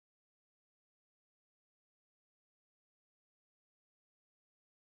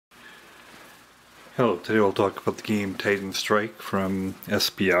Hello, today we'll talk about the game Titan Strike from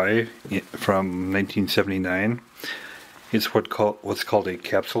SPI from 1979. It's what's called a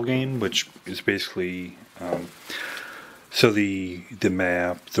capsule game, which is basically so the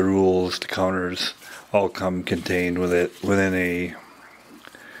map, the rules, the counters all come contained within a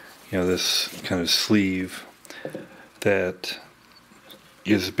this kind of sleeve that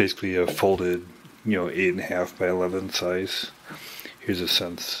is basically a folded 8.5 by 11 size. Here's a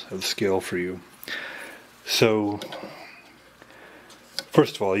sense of scale for you. So,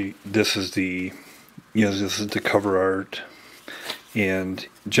 first of all, this is the cover art, and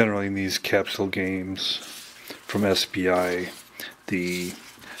generally in these capsule games from SPI, the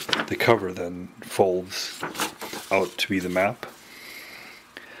cover then folds out to be the map.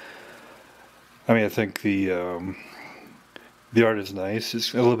 I mean, I think the art is nice.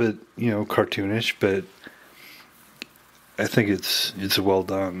 It's a little bit cartoonish, but I think it's well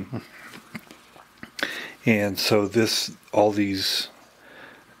done. And so all these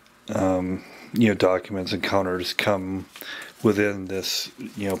documents and counters come within this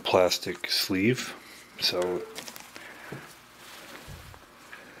plastic sleeve. So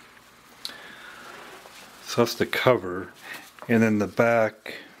that's the cover, and then the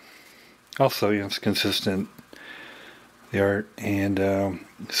back also it's consistent, the art, and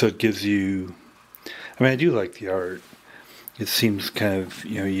so it gives you. I mean, I do like the art. It seems kind of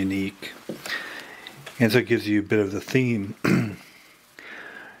unique. And so it gives you a bit of the theme.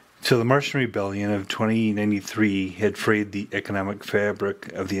 So the Martian Rebellion of 2093 had frayed the economic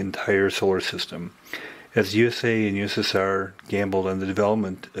fabric of the entire solar system, as USA and USSR gambled on the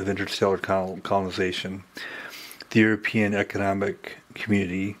development of interstellar colonization. The European Economic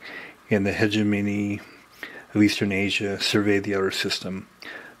Community and the hegemony of Eastern Asia surveyed the outer system.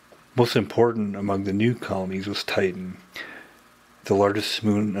 Most important among the new colonies was Titan, the largest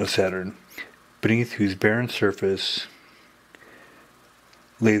moon of Saturn, beneath whose barren surface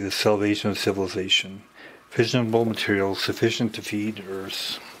lay the salvation of civilization, fissionable materials sufficient to feed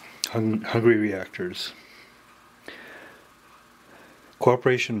Earth's hungry reactors.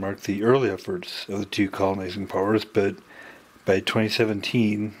 Cooperation marked the early efforts of the two colonizing powers, but by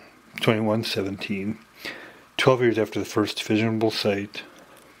 2117, 12 years after the first fissionable site,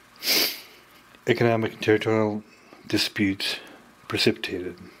 economic and territorial disputes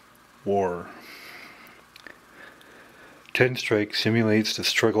precipitated war. Titan Strike simulates the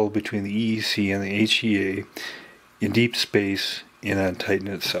struggle between the EEC and the HEA in deep space and on Titan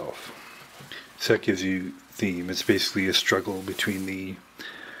itself. So that gives you theme. It's basically a struggle between the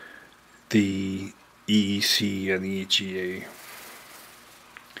EEC and the HEA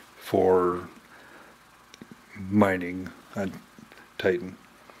for mining on Titan.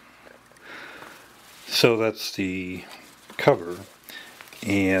 So that's the cover.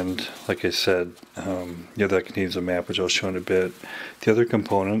 And like I said, that contains a map, which I'll show in a bit. The other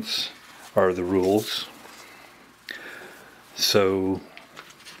components are the rules. So,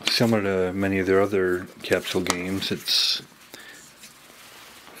 similar to many of their other capsule games, it's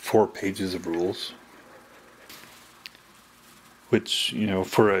 4 pages of rules, which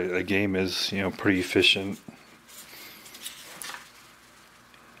for a game is pretty efficient.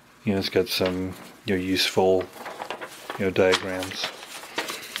 It's got some useful diagrams.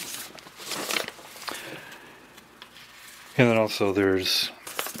 And then also there's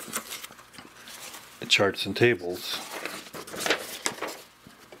charts and tables,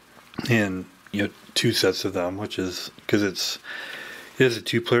 and 2 sets of them, which is because it is a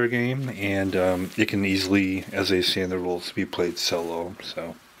 2-player game, and it can easily, as they say in the rules, be played solo.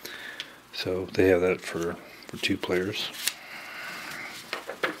 So they have that for 2 players.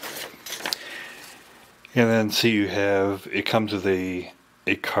 And then so it comes with a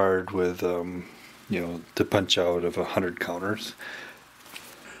card with to punch out of 100 counters.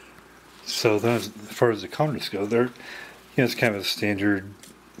 So then, as far as the counters go, it's kind of a standard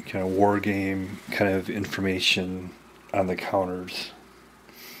kind of war game kind of information on the counters.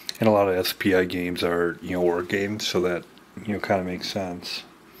 And a lot of SPI games are war games, so that kind of makes sense.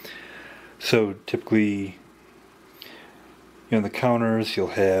 So typically, the counters you'll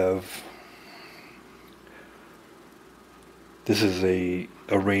have. This is a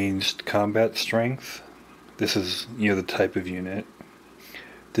ranged combat strength. This is the type of unit.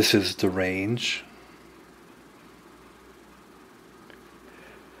 This is the range.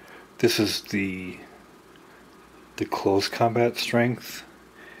 This is the close combat strength,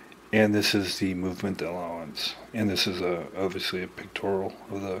 and this is the movement allowance. And this is obviously a pictorial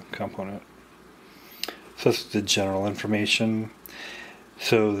of the component. So that's the general information.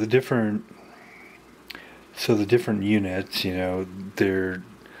 So the different units, they're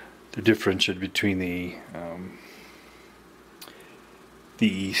they're differentiated between the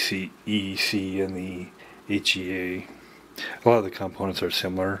EEC and the HEA. A lot of the components are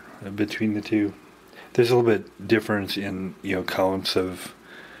similar between the two. There's a little bit difference in counts of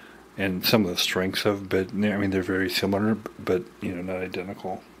and some of the strengths of, but I mean they're very similar, but not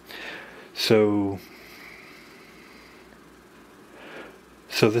identical. So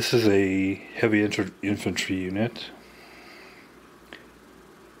this is a heavy infantry unit.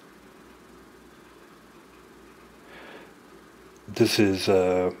 This is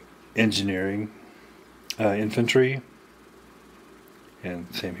engineering infantry,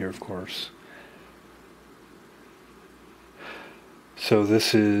 and same here, of course. So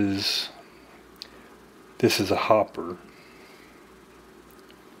this is a hopper.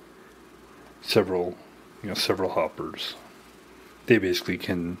 Several hoppers. They basically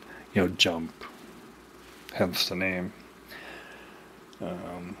can jump, hence the name.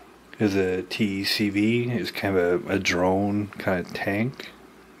 Is a TECV is kind of a drone kind of tank,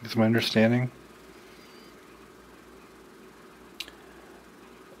 is my understanding.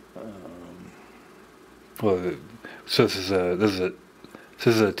 Well, so this is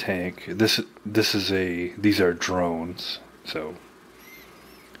a tank. These are drones. So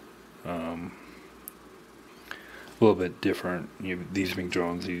a little bit different. These being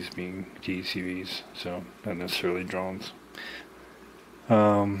drones, these being TECVs. So not necessarily drones.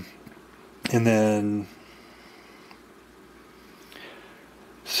 And then,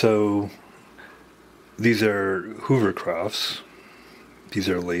 so these are hovercrafts. These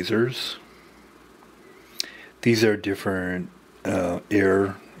are lasers. These are different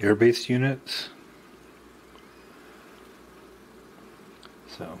air-based units.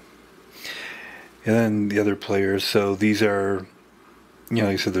 So, and then the other players. So these are, like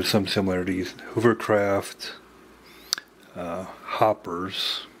I said, there's some similarities. Hovercraft,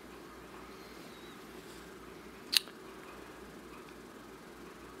 hoppers.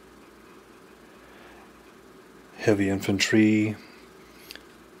 Heavy infantry,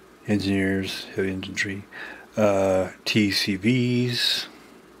 engineers, heavy infantry, TCVs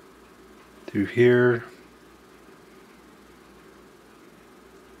through here,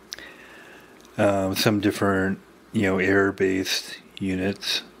 some different, air-based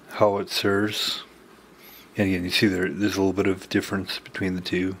units, howitzers, and again, you see there's a little bit of difference between the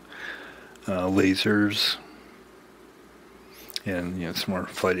two, lasers, and some more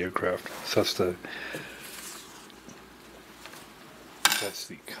flight aircraft. So that's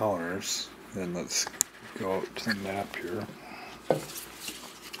the counters. Then let's go out to the map here.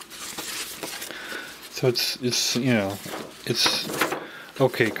 So it's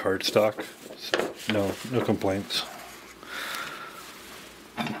okay cardstock. So no complaints.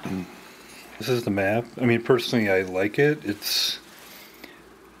 This is the map. I mean, personally, I like it. It's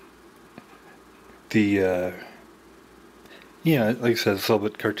the like I said, it's a little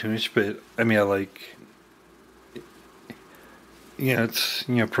bit cartoonish, but I mean, I like. It's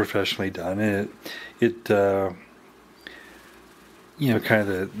professionally done. It kind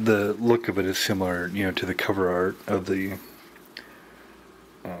of the look of it is similar to the cover art of the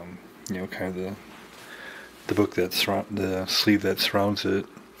kind of the book that's the sleeve that surrounds it,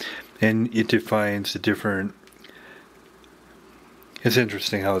 and it defines the different. It's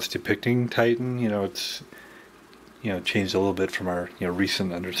interesting how it's depicting Titan. It's changed a little bit from our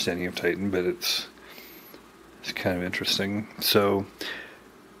recent understanding of Titan, but it's kind of interesting. So,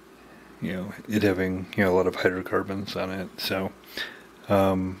 it having a lot of hydrocarbons on it. So,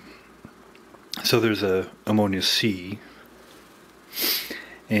 so there's a ammonia C,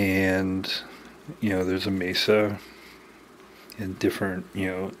 and there's a mesa, and different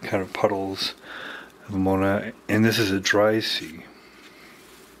kind of puddles of ammonia, and this is a dry sea.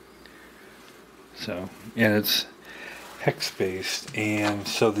 So, and it's hex based, and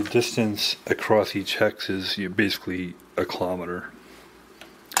so the distance across each hex is basically a kilometer.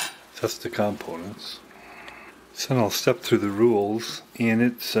 So that's the components. So then I'll step through the rules, and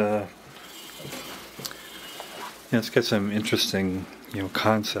it's it's got some interesting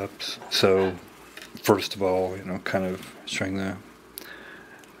concepts. So first of all, kind of showing the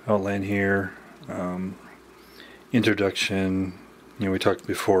outline here, introduction. We talked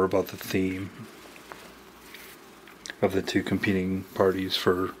before about the theme of the two competing parties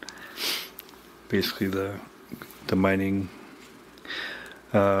for basically the mining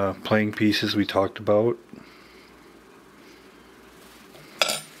playing pieces we talked about.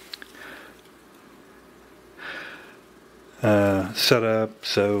 Setup.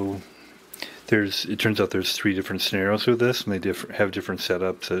 So it turns out there's 3 different scenarios with this, and they have different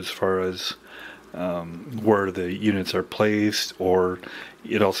setups as far as where the units are placed, or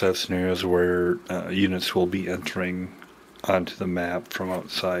it also has scenarios where units will be entering onto the map from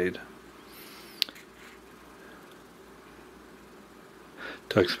outside.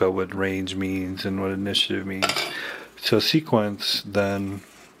 Talks about what range means and what initiative means. So sequence, then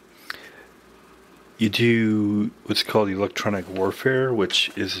you do what's called electronic warfare,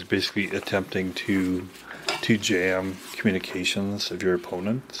 which is basically attempting to jam communications of your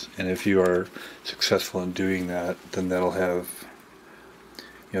opponents, and if you are successful in doing that, then that'll have,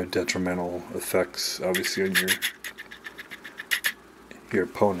 you know, detrimental effects obviously on your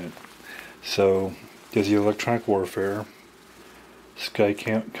opponent. So there's the electronic warfare, sky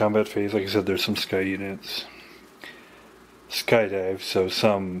combat phase. Like I said, there's some sky units. Skydive, so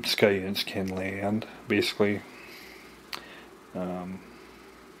some sky units can land basically.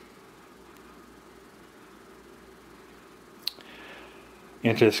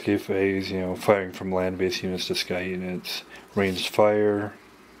 Anti-escape phase, you know, firing from land-based units to sky units. Ranged fire,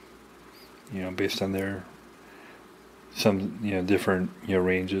 you know, based on their some, you know, different, you know,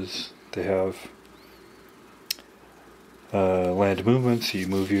 ranges they have. Land movements, so you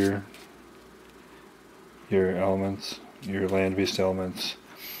move your elements, your land-based elements,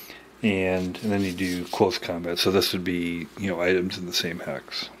 and then you do close combat. So this would be, you know, items in the same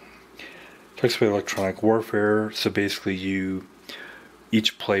hex. Talks about electronic warfare. So basically,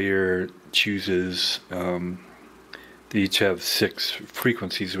 each player chooses. They each have 6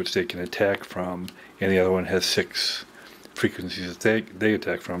 frequencies which they can attack from, and the other one has 6 frequencies that they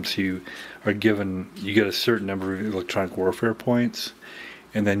attack from. So you get a certain number of electronic warfare points,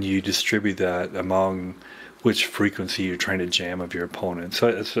 and then you distribute that among which frequency you're trying to jam of your opponent. So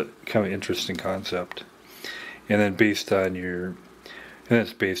it's a kind of interesting concept. And then it's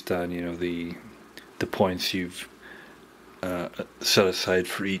based on, you know, the points you've set aside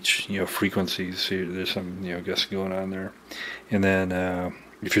for each, you know, frequencies. So there's some, you know, guessing going on there. And then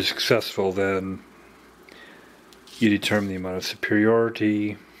if you're successful, then you determine the amount of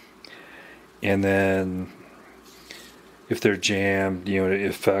superiority, and then if they're jammed, you know, it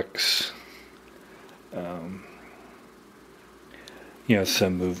affects you know,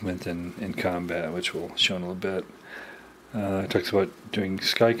 some movement in combat, which we'll show in a little bit. It talks about doing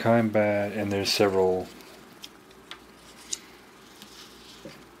sky combat, and there's several.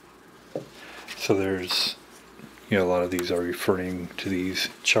 So there's, you know, a lot of these are referring to these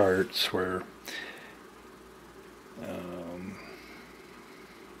charts where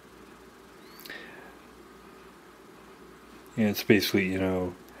and it's basically, you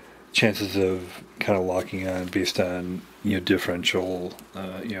know, chances of kind of locking on based on, you know, differential,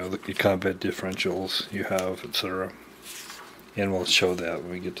 you know, the combat differentials you have, etc. And we'll show that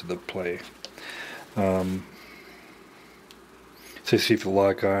when we get to the play. So see if you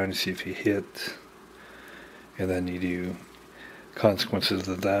lock on, see if you hit, and then you do consequences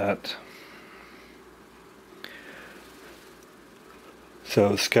of that.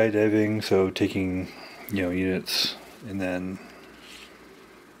 So skydiving, so taking, you know, units and then,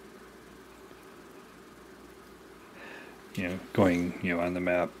 you know, going, you know, on the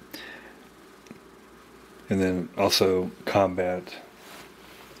map. And then also combat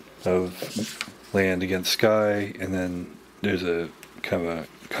of land against sky, and then there's a kind of a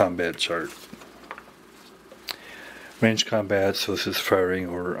combat chart. Range combat, so this is firing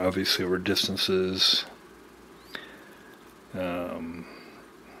or obviously over distances.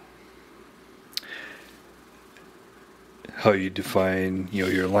 How you define, you know,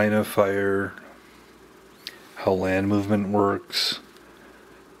 your line of fire, how land movement works.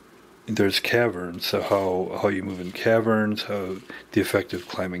 There's caverns, so how you move in caverns, how the effect of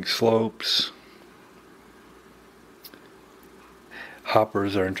climbing slopes.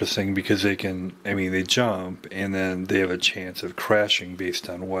 Hoppers are interesting because they can, I mean, they jump and then they have a chance of crashing based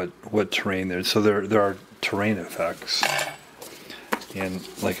on what terrain they're in. So there are terrain effects. And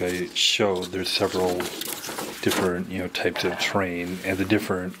like I showed, there's several different, you know, types of terrain, and the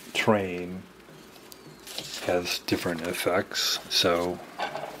different terrain has different effects. So,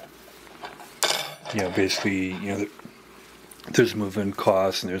 you know, basically, you know, there's movement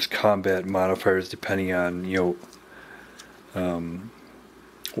costs and there's combat modifiers depending on, you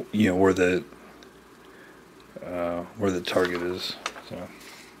know, where the target is, so,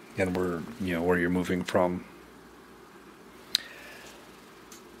 and where, you know, where you're moving from.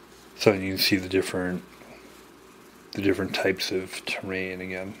 So you can see the different types of terrain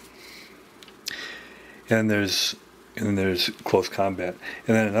again. And then there's close combat.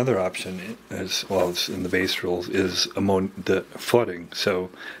 And then another option, as well as in the base rules, is the flooding.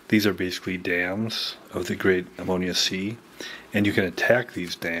 So these are basically dams of the Great Ammonia Sea, and you can attack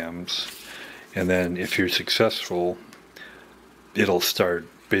these dams, And then if you're successful, it'll start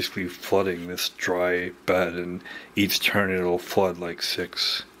basically flooding this dry bed, and each turn it'll flood like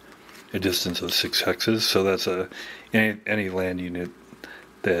a distance of 6 hexes. So that's any land unit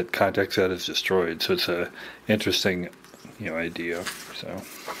that contacts that is destroyed. So it's a interesting, idea. So,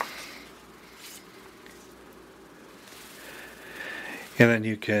 and then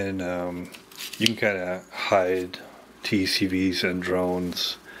you can kind of hide TCVs and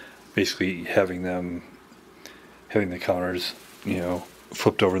drones, basically having the counters,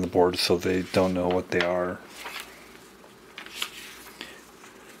 flipped over the board so they don't know what they are.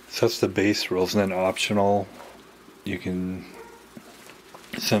 So that's the base rules, and then optional, you can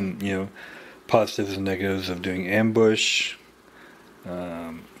some positives and negatives of doing ambush,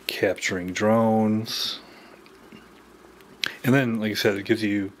 capturing drones, and then, like I said, it gives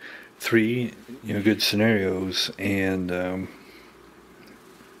you 3 good scenarios, and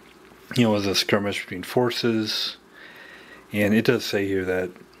as a skirmish between forces. And it does say here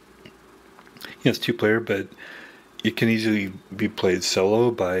that it's 2-player, but it can easily be played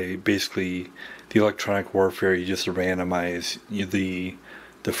solo by basically the electronic warfare. You just randomize the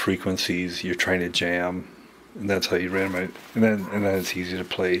frequencies you're trying to jam, and that's how you randomize. And then it's easy to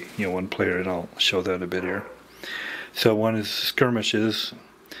play 1 player, and I'll show that a bit here. So one is skirmishes.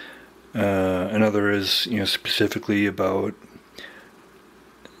 Another is specifically about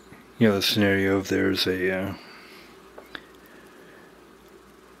the scenario of there's a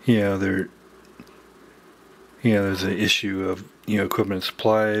there's an issue of equipment and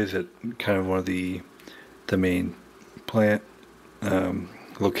supplies at kind of one of the main plant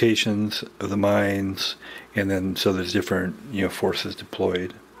locations of the mines, and then so there's different forces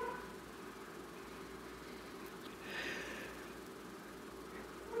deployed.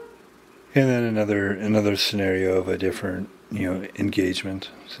 And then another scenario of a different engagement.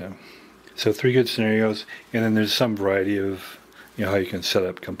 So 3 good scenarios, and then there's some variety of how you can set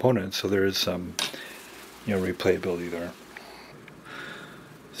up components. So there is some replayability there.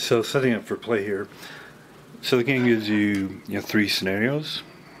 So setting up for play here. So the game gives you 3 scenarios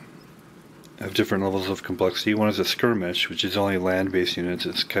of different levels of complexity. One is a skirmish, which is only land-based units.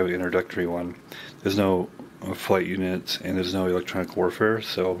 It's kind of an introductory one. There's no flight units, and there's no electronic warfare.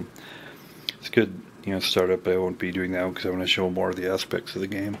 So it's good, startup, but I won't be doing that because I want to show more of the aspects of the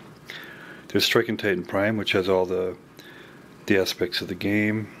game. There's Striking Titan Prime, which has all the aspects of the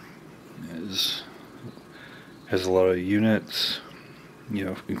game. Has a lot of units,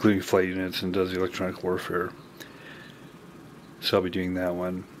 including flight units, and does the electronic warfare. So I'll be doing that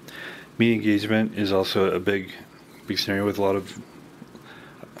one. Meat engagement is also a big scenario with a lot of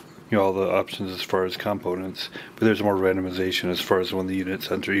all the options as far as components, but there's more randomization as far as when the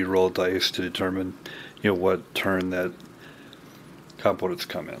units enter. You roll dice to determine what turn that components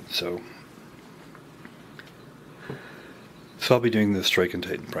come in. So I'll be doing the Strike and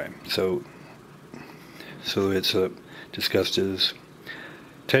Titan Prime. So it's discussed as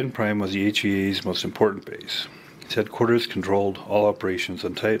Titan Prime was the HEA's most important base. Its headquarters controlled all operations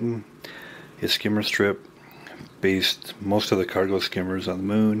on Titan. Its skimmer strip based most of the cargo skimmers on the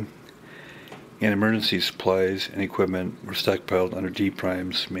moon, and emergency supplies and equipment were stockpiled under D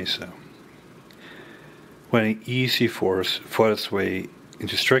Prime's Mesa. When an EEC force fought its way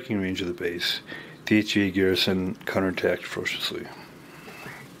into striking range of the base, the HEA garrison counterattacked ferociously.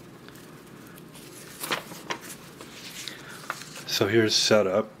 So here's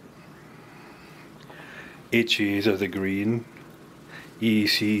setup. HEAs are the green,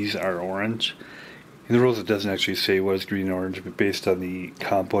 EECs are orange. In the rules it doesn't actually say what is green and orange, but based on the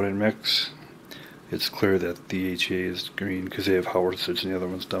component mix, it's clear that the HEA is green because they have howitzers and the other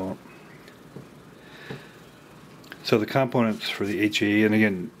ones don't. So the components for the HEA, and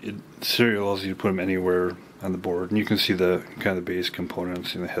again, it allows you to put them anywhere on the board, and you can see the kind of the base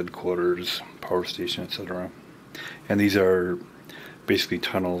components in the headquarters, power station, etc. And these are basically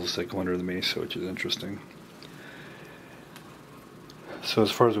tunnels that go under the Mesa, which is interesting. So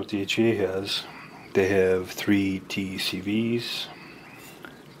as far as what the HEA has, they have 3 TCVs,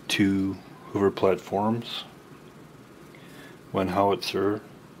 2 Hoover platforms, 1 howitzer,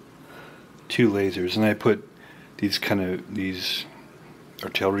 2 lasers, and I put these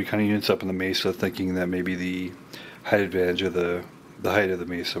artillery kind of units up in the Mesa, thinking that maybe the height advantage of the height of the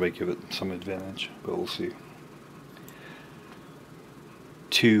Mesa might give it some advantage, but we'll see.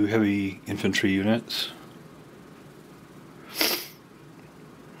 2 heavy infantry units.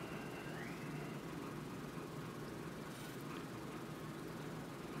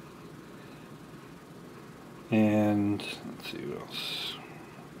 And let's see what else.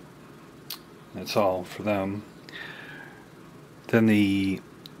 That's all for them. Then the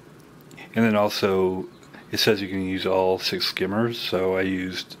And then also it says you can use all 6 skimmers, so I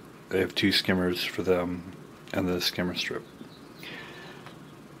have 2 skimmers for them and the skimmer strip.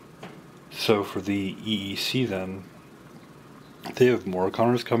 So for the EEC then, they have more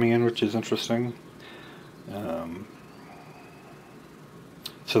counters coming in, which is interesting.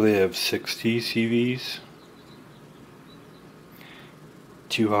 So they have 6 TCVs,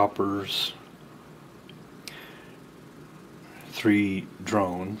 2 hoppers, 3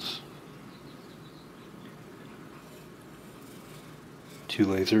 drones, 2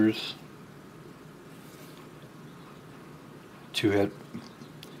 lasers, 2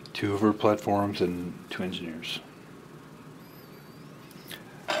 hover platforms, and 2 engineers.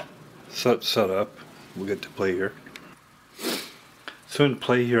 So that's set up. We'll get to play here. So in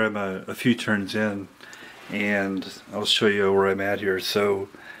play here, I'm a few turns in, and I'll show you where I'm at here. So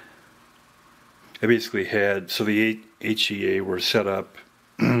I basically had, so the HEA were set up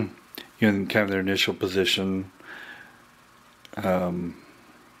in kind of their initial position,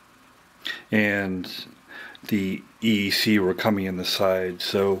 and the EEC were coming in the side.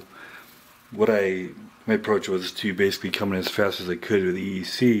 So my approach was to basically come in as fast as I could with the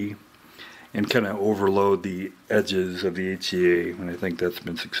EEC and kind of overload the edges of the HEA, and I think that's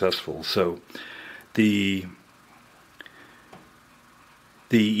been successful. So the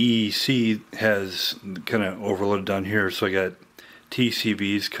EEC has kind of overloaded down here, so I got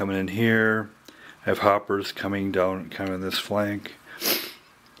TCVs coming in here, I have hoppers coming down kind of in this flank.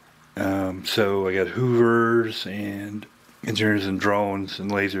 So I got hoovers and engineers and drones and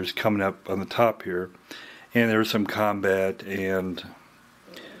lasers coming up on the top here, and there was some combat and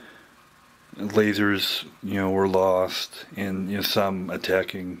lasers, were lost, and some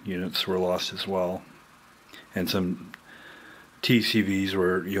attacking units were lost as well, and some TCVs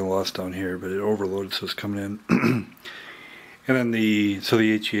were lost down here, but it overloaded, so it's coming in. And then the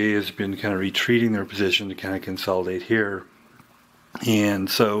HEA has been kind of retreating their position to kind of consolidate here, and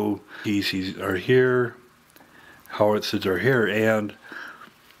so TCs are here, howitzers are here, and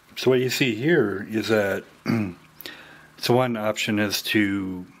so what you see here is that so one option is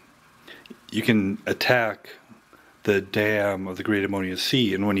you can attack the dam of the Great Ammonia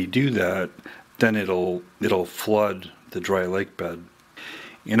Sea, and when you do that, then it'll flood the dry lake bed.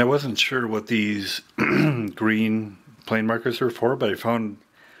 And I wasn't sure what these green plane markers are for, but I don't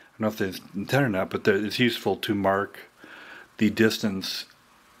know if they're intended or not, but it's useful to mark the distance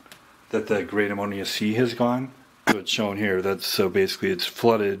that the Great Ammonia Sea has gone. So it's shown here. So basically it's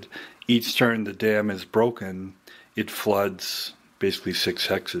flooded. Each turn the dam is broken, it floods basically 6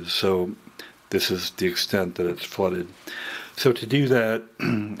 hexes. So this is the extent that it's flooded. So to do that,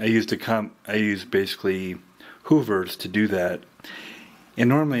 I used basically hoovers to do that. And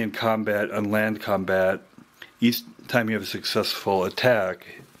normally in combat, on land combat, each time you have a successful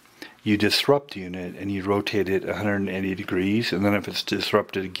attack, you disrupt the unit and you rotate it 180 degrees, and then if it's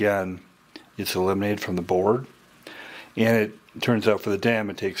disrupted again, it's eliminated from the board. And it turns out for the dam,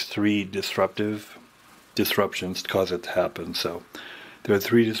 it takes 3 disruptions to cause it to happen. So there are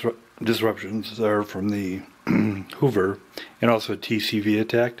 3 disruptions there from the Hoover, and also a TCV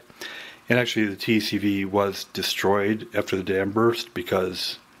attacked. And actually the TCV was destroyed after the dam burst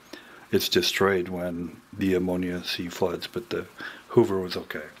because it's destroyed when the Ammonia Sea floods, but the Hoover was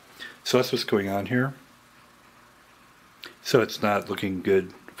okay. So that's what's going on here. So it's not looking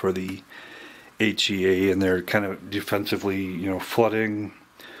good for the HEA, and they're kind of defensively, flooding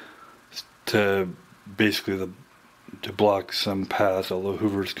to basically to block some paths, although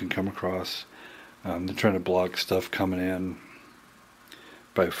Hoovers can come across. They're trying to block stuff coming in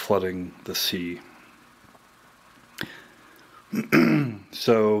by flooding the sea.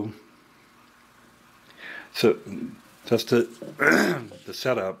 So that's the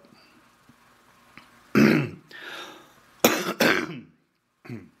setup.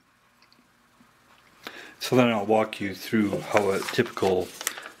 So then I'll walk you through how a typical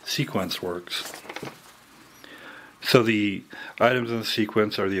sequence works. So the items in the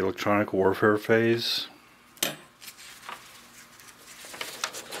sequence are the electronic warfare phase,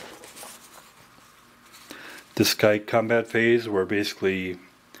 the sky combat phase, where basically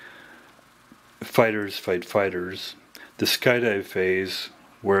fighters fight fighters, the skydive phase,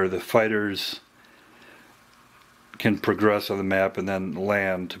 where the fighters can progress on the map and then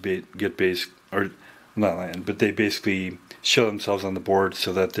land to get base, or not land, but they basically show themselves on the board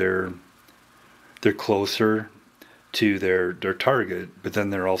so that they're closer to their target, but then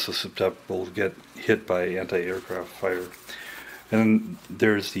they're also susceptible to get hit by anti-aircraft fire. And then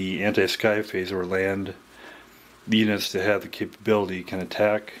there's the anti-sky phase, where land units that have the capability can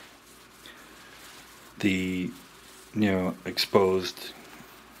attack the exposed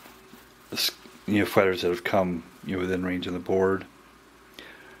fighters that have come within range of the board.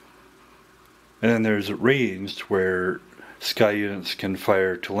 And then there's ranged, where sky units can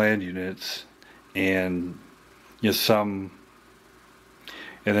fire to land units, and some,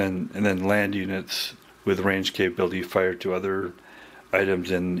 and then land units with range capability fire to other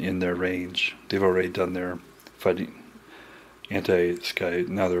items in their range. They've already done their fighting anti-sky.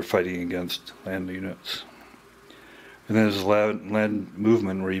 Now they're fighting against land units. And then there's land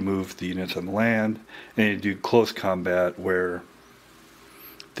movement, where you move the units on the land, and you do close combat, where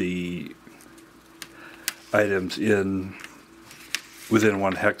the items within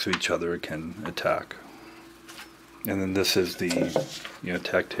 1 hex of each other can attack. And then this is the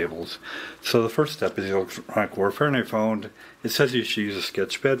attack tables. So the first step is electronic warfare, and I found it says you should use a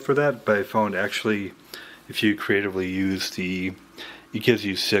sketchpad for that, but I found actually if you creatively use it gives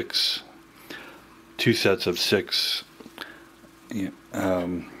you 2 sets of 6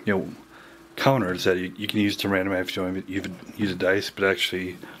 counters that you can use to randomize if you want to use a dice. But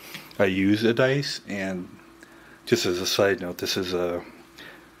actually I use a dice, and just as a side note, this is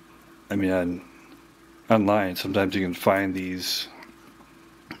online sometimes you can find these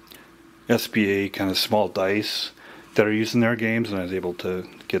SPI kind of small dice that are used in their games, and I was able to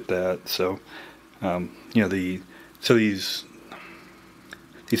get that. So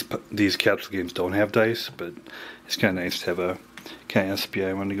these capsule games don't have dice, but it's kind of nice to have a kind of SPI.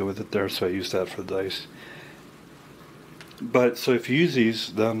 I wanted to go with it there, so I used that for the dice. But so if you use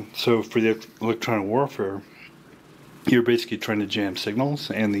these, so for the electronic warfare, you're basically trying to jam signals,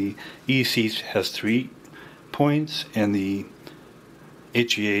 and the EEC has 3 points, and the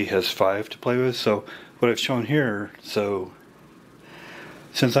HEA has 5 to play with. So what I've shown here, so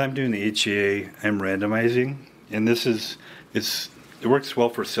since I'm doing the HEA, I'm randomizing, and it works well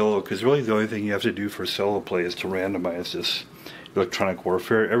for solo, because really the only thing you have to do for solo play is to randomize this electronic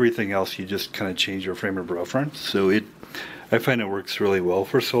warfare. Everything else you just kind of change your frame of reference. So I find it works really well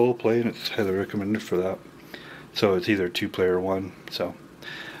for solo play, and it's highly recommended for that. So it's either 2-player or 1. So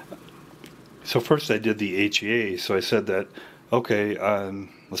first I did the HEA. So I said that, okay,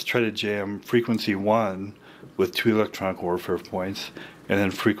 let's try to jam frequency 1 with 2 electronic warfare points, and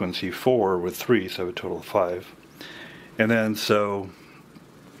then frequency 4 with 3, so I have a total of 5. And then so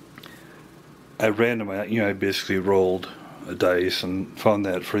I randomized, I basically rolled a dice and found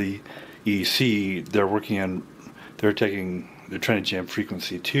that for the EEC, they're trying to jam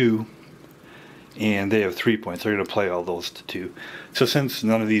frequency 2, and they have 3 points. They're going to play all those to 2. So since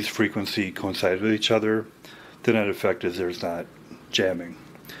none of these frequency coincide with each other, the net effect is there's not jamming.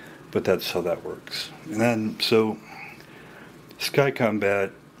 But that's how that works. And then, so Sky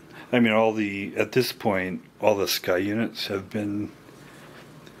Combat, at this point, all the Sky units have been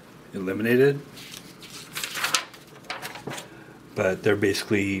eliminated. But they're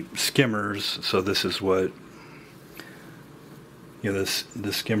basically skimmers, so this is what,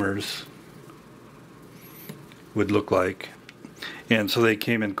 the skimmers would look like. And so they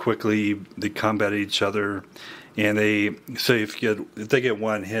came in quickly, they combated each other, and if they get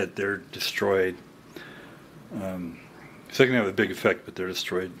 1 hit, they're destroyed. So they can have a big effect, but they're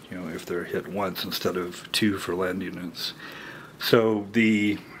destroyed, if they're hit once instead of 2 for land units. So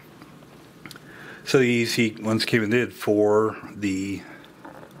the EEC ones came in, they had 4. The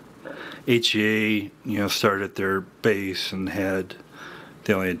HEA, started at their base and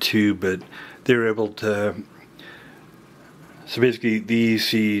they only had 2, but they were able to. So basically, the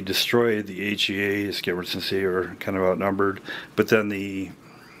EEC destroyed the HEA. The skimmers, since they were kind of outnumbered, but then the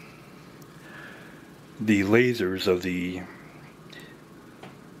lasers of the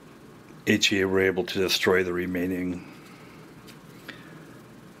HEA were able to destroy the remaining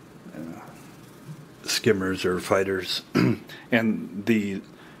skimmers or fighters, and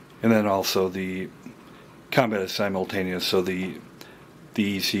then also the combat is simultaneous. So the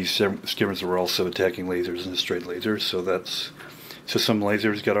EEC skimmers were also attacking lasers and destroyed lasers. So some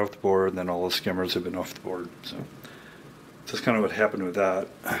lasers got off the board, and then all the skimmers have been off the board. So that's kind of what happened with that.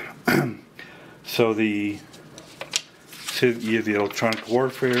 So you have the electronic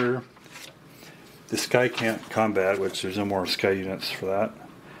warfare, the Sky Combat, which there's no more Sky units for that.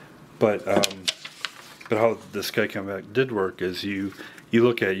 But how the Sky Combat did work is you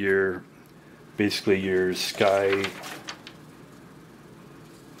look at your Sky,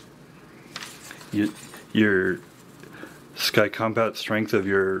 your Sky Combat strength of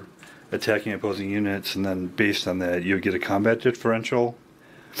your attacking opposing units, and then based on that you get a combat differential,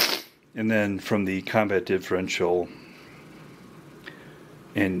 and then from the combat differential,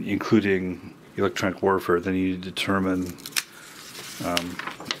 and including electronic warfare, then you determine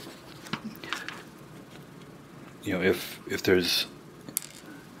if there's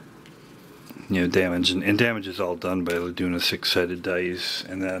damage, and damage is all done by doing a 6-sided dice,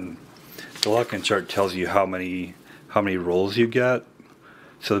 and then the lock-in chart tells you how many rolls you get.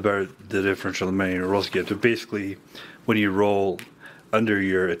 So the better the differential, the many rolls you get. But basically, when you roll under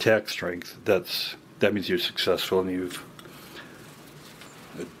your attack strength, that means you're successful and you've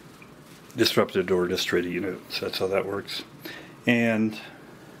disrupted or destroyed a unit. So that's how that works. And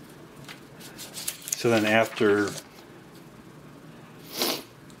so then after,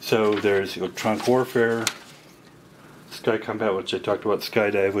 so there's electronic warfare, sky combat, which I talked about,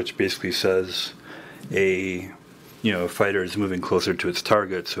 skydive, which basically says a fighter is moving closer to its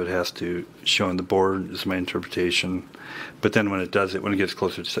target, so it has to show on the board, is my interpretation. But then when it does it, when it gets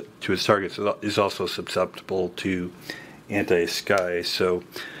closer to its target, it is also susceptible to anti-sky. So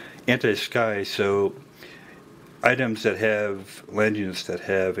anti-sky, so items that have, land units that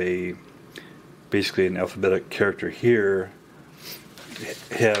have basically an alphabetic character here,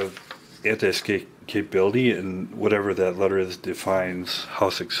 have anti-sky capability, and whatever that letter is defines how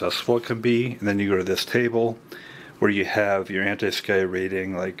successful it can be. And then you go to this table where you have your anti-sky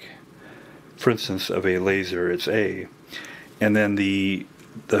rating, like for instance of a laser, it's A, and then the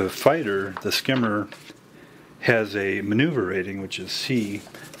fighter, the skimmer, has a maneuver rating which is C.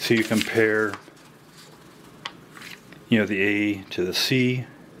 So you compare the A to the C,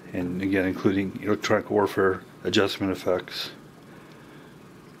 and again including electronic warfare adjustment effects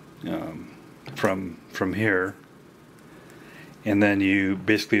from here, and then you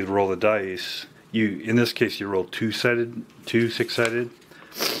basically roll the dice. In this case you roll two 6-sided,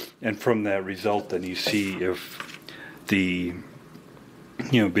 and from that result then you see if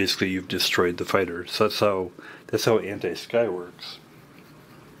basically you've destroyed the fighter. So that's how anti-sky works.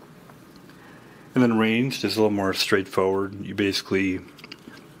 And then ranged is a little more straightforward. You basically,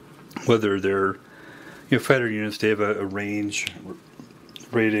 whether they're fighter units, they have a range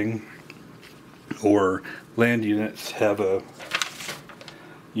rating, or land units have a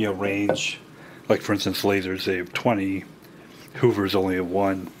range. Like for instance, lasers, they have 20, Hoovers only have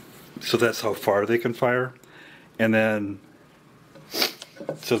 1. So that's how far they can fire. And then,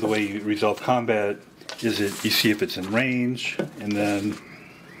 so the way you resolve combat is you see if it's in range, and then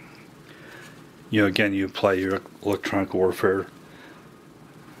again you apply your electronic warfare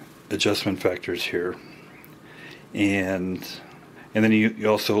adjustment factors here, and then you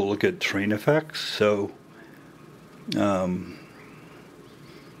also look at terrain effects. So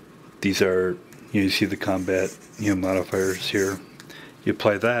these are, you see the combat modifiers here. You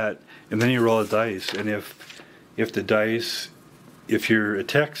apply that, and then you roll a dice. And if your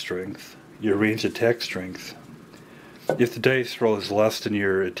attack strength, your range attack strength, if the dice roll is less than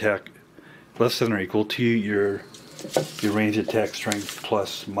your attack, less than or equal to your range attack strength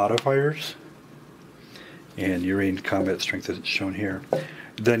plus modifiers, and your range combat strength is shown here,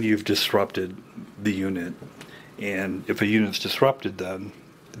 then you've disrupted the unit. And if a unit's disrupted, then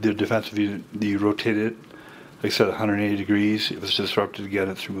the defensive unit, you rotate it, like I said, 180 degrees. If it's disrupted again,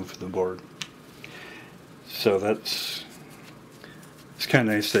 it's removed from the board. So it's kind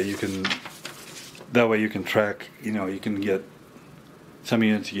of nice that you can, that way you can track, you can get some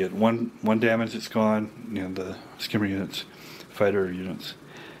units, you get one damage, it's gone, the skimmer units, fighter units,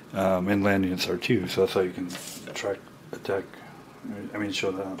 and land units are too. So that's how you can track attack,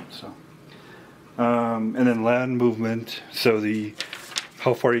 show that. So and then land movement, so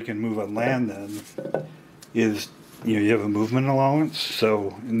how far you can move on land then is, you have a movement allowance.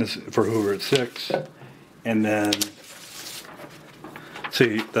 So in this, for Hoover it's 6, and then so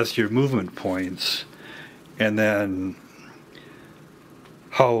that's your movement points, and then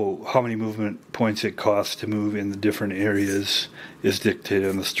how many movement points it costs to move in the different areas is dictated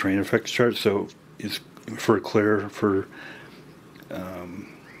on this terrain effects chart. So it's and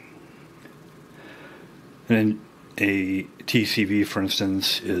then a TCV, for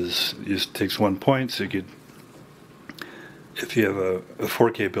instance, takes 1 point. So you could, if you have a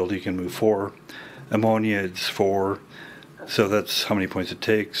 4K build, you can move 4. Ammonia is 4, so that's how many points it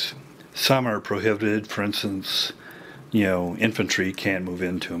takes. Some are prohibited. For instance, infantry can't move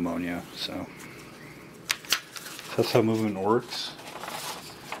into ammonia. So that's how movement works.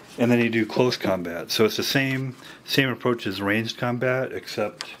 And then you do close combat. So it's the same approach as ranged combat,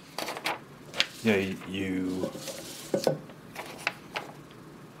 except you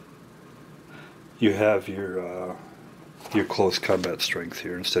have your close combat strength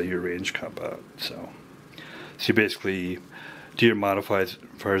here instead of your range combat. So you basically do your modifiers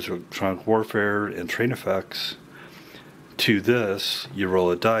with electronic warfare and terrain effects. To this, you roll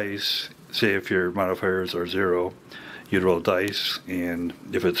a dice. Say if your modifiers are 0, you'd roll a dice, and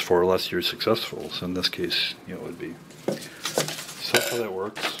if it's 4 or less, you're successful. So in this case, it would be. So that's how that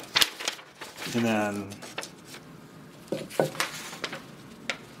works. And then,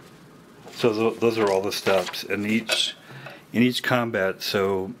 so those are all the steps, and in each combat.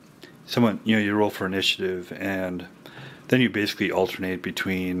 So someone, you roll for initiative, and then you basically alternate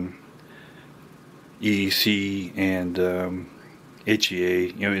between EEC and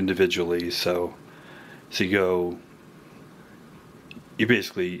HEA, individually. So you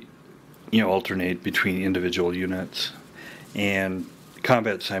basically, alternate between individual units, and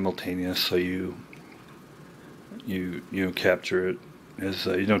combat simultaneous. So you capture it as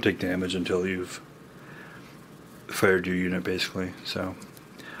you don't take damage until you've fired your unit, basically. So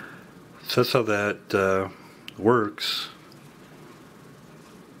that's how that works.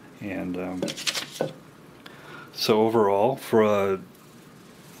 And so overall, for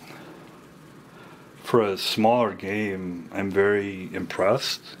a smaller game, I'm very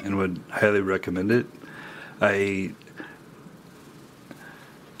impressed and would highly recommend it.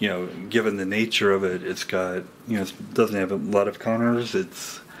 Given the nature of it, it's got, it doesn't have a lot of counters.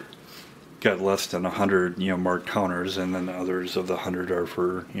 It's got less than 100, marked counters, and then others of the 100 are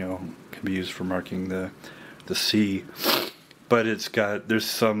for, can be used for marking the sea. But there's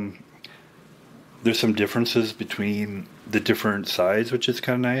some differences between the different sides, which is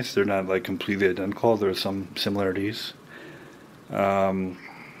kind of nice. They're not like completely identical. There are some similarities.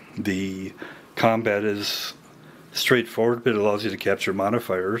 The combat is straightforward, but it allows you to capture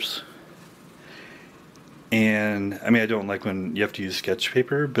modifiers. And I don't like when you have to use sketch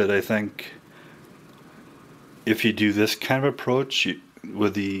paper, but I think if you do this kind of approach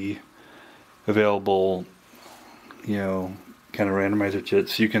with the available, kind of randomizer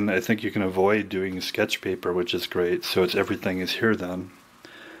kits, I think you can avoid doing sketch paper, which is great. So everything is here then.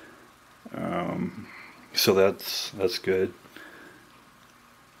 So that's good.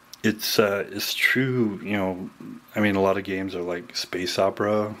 It's true, a lot of games are like space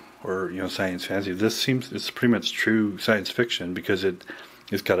opera or, science fantasy. It's pretty much true science fiction, because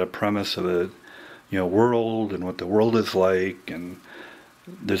it's got a premise of a, world and what the world is like, and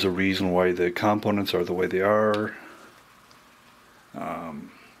there's a reason why the components are the way they are.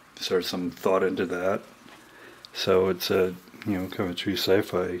 So there's some thought into that. So it's a, kind of a true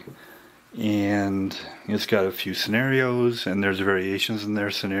sci-fi. And it's got a few scenarios, and there's variations in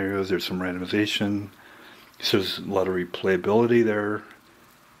their scenarios. There's some randomization. So there's a lot of replayability there.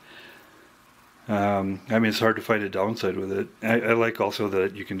 It's hard to find a downside with it. I like also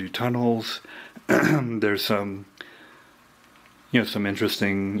that you can do tunnels. There's some, some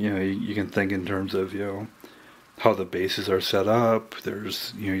interesting, you can think in terms of, how the bases are set up.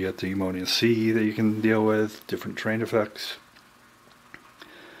 There's, you got the ammonia sea that you can deal with, different terrain effects.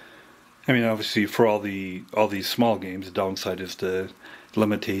 Obviously for all these small games, the downside is the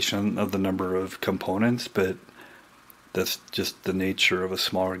limitation of the number of components, but that's just the nature of a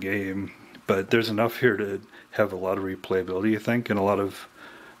smaller game. But there's enough here to have a lot of replayability, I think, and a lot of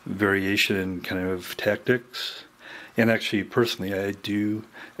variation in kind of tactics. And actually, personally, I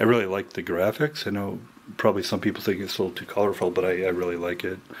really like the graphics. I know probably some people think it's a little too colorful, but I really like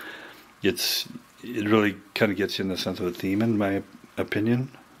it. It really kind of gets you in the sense of a theme, in my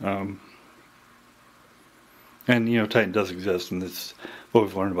opinion. And Titan does exist, and it's what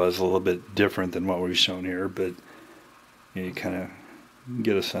we've learned about is a little bit different than what we've shown here, but you kind of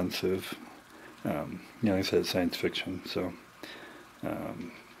get a sense of, like I said, science fiction. So,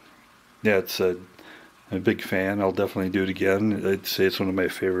 it's I'm a big fan. I'll definitely do it again. I'd say it's one of my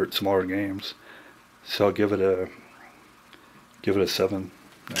favorite smaller games. So I'll give it a 7.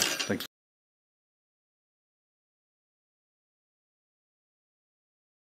 Thanks.